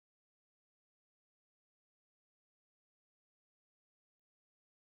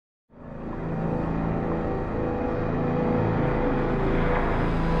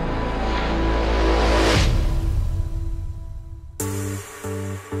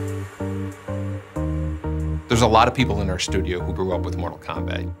There's a lot of people in our studio who grew up with Mortal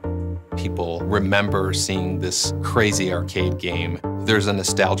Kombat. People remember seeing this crazy arcade game. There's a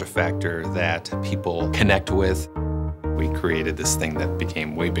nostalgia factor that people connect with. We created this thing that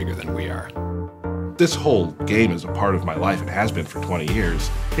became way bigger than we are. This whole game is a part of my life. It has been for 20 years.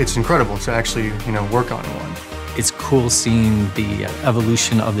 It's incredible to actually, work on one. It's cool seeing the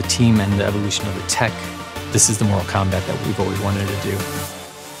evolution of the team and the evolution of the tech. This is the Mortal Kombat that we've always wanted to do.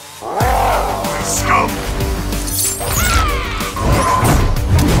 Scum!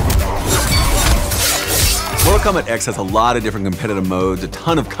 Mortal Kombat X has a lot of different competitive modes, a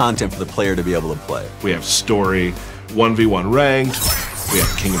ton of content for the player to be able to play. We have story, 1v1 ranked, we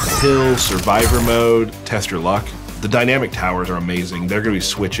have King of the Hill, survivor mode, test your luck. The dynamic towers are amazing. They're going to be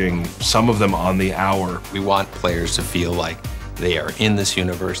switching, some of them on the hour. We want players to feel like they are in this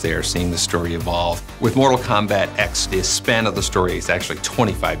universe, they are seeing the story evolve. With Mortal Kombat X, the span of the story is actually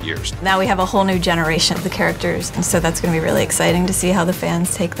 25 years. Now we have a whole new generation of the characters, and so that's going to be really exciting to see how the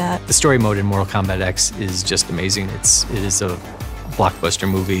fans take that. The story mode in Mortal Kombat X is just amazing. It is a blockbuster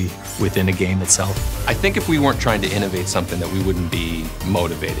movie within a game itself. I think if we weren't trying to innovate something that we wouldn't be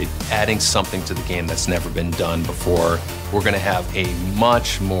motivated. Adding something to the game that's never been done before, we're going to have a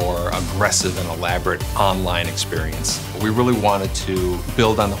much more aggressive and elaborate online experience. We really wanted to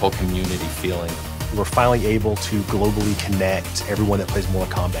build on the whole community feeling. We're finally able to globally connect everyone that plays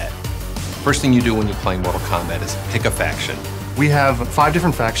Mortal Kombat. First thing you do when you're playing Mortal Kombat is pick a faction. We have 5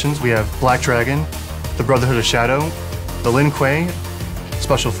 different factions. We have Black Dragon, the Brotherhood of Shadow, the Lin Kuei,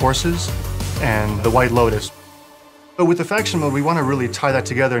 Special Forces, and the White Lotus. But with the faction mode, we want to really tie that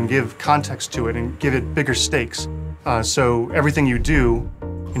together and give context to it and give it bigger stakes. So everything you do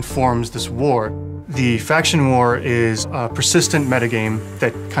informs this war. The faction war is a persistent metagame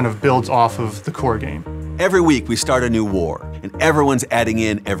that kind of builds off of the core game. Every week we start a new war, and everyone's adding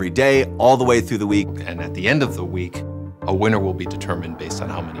in every day, all the way through the week. And at the end of the week, a winner will be determined based on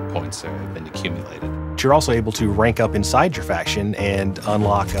how many points have been accumulated. You're also able to rank up inside your faction and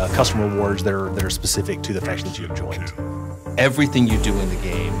unlock custom rewards that are specific to the faction that you have joined. Everything you do in the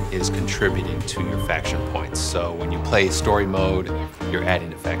game is contributing to your faction points. So when you play story mode, you're adding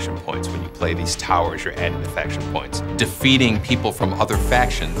to faction points. When you play these towers, you're adding to faction points. Defeating people from other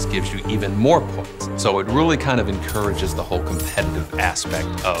factions gives you even more points. So it really kind of encourages the whole competitive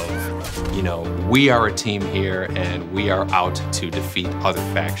aspect of, we are a team here and we are out to defeat other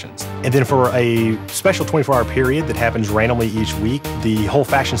factions. And then for a special 24-hour period that happens randomly each week, the whole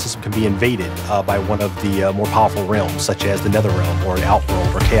faction system can be invaded by one of the more powerful realms, such as the Nether Realm or the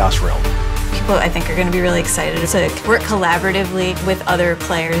Outworld or Chaos Realm. People, I think, are going to be really excited to work collaboratively with other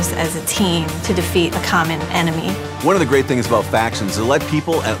players as a team to defeat a common enemy. One of the great things about factions is to let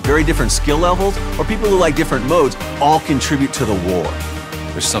people at very different skill levels or people who like different modes all contribute to the war.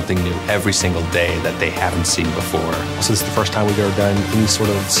 There's something new every single day that they haven't seen before. So this is the first time we've ever done any sort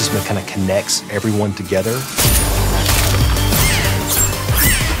of system that kind of connects everyone together.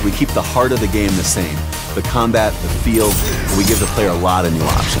 We keep the heart of the game the same. The combat, the field, and we give the player a lot of new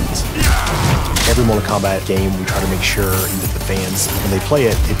options. Every Mortal Kombat game, we try to make sure that the fans, when they play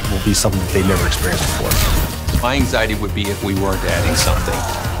it, it will be something that they've never experienced before. My anxiety would be if we weren't adding something.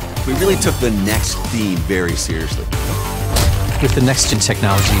 We really took the next theme very seriously. With the next-gen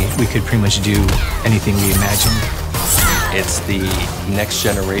technology, we could pretty much do anything we imagine. It's the next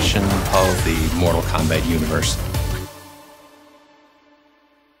generation of the Mortal Kombat universe.